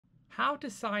How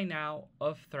to sign out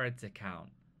of Threads account.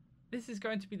 This is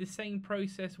going to be the same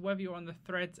process whether you're on the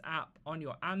Threads app on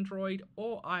your Android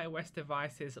or iOS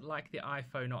devices like the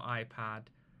iPhone or iPad.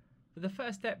 The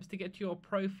first step is to get to your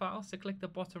profile, so click the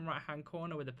bottom right hand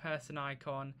corner with the person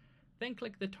icon, then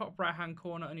click the top right hand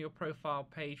corner on your profile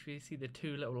page where you see the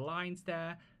two little lines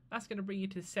there. That's going to bring you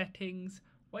to settings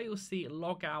where you'll see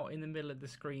log out in the middle of the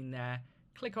screen there.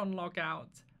 Click on log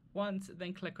out once,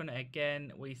 then click on it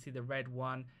again where you see the red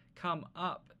one come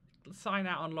up. Sign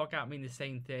out and log out mean the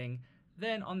same thing.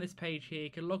 Then on this page here,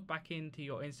 you can log back into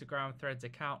your Instagram Threads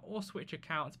account or switch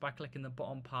accounts by clicking the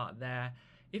bottom part there.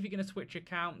 If you're going to switch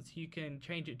accounts, you can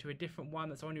change it to a different one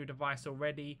that's on your device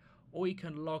already, or you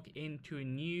can log into a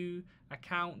new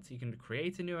account. You can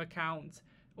create a new account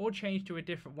or change to a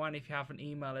different one if you have an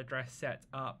email address set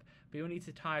up. But you'll need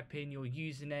to type in your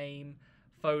username,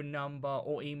 phone number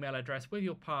or email address with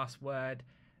your password.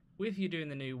 If you're doing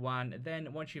the new one,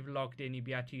 then once you've logged in, you'll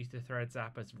be able to use the Threads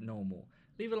app as normal.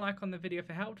 Leave a like on the video if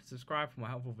it helped, subscribe for more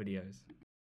helpful videos.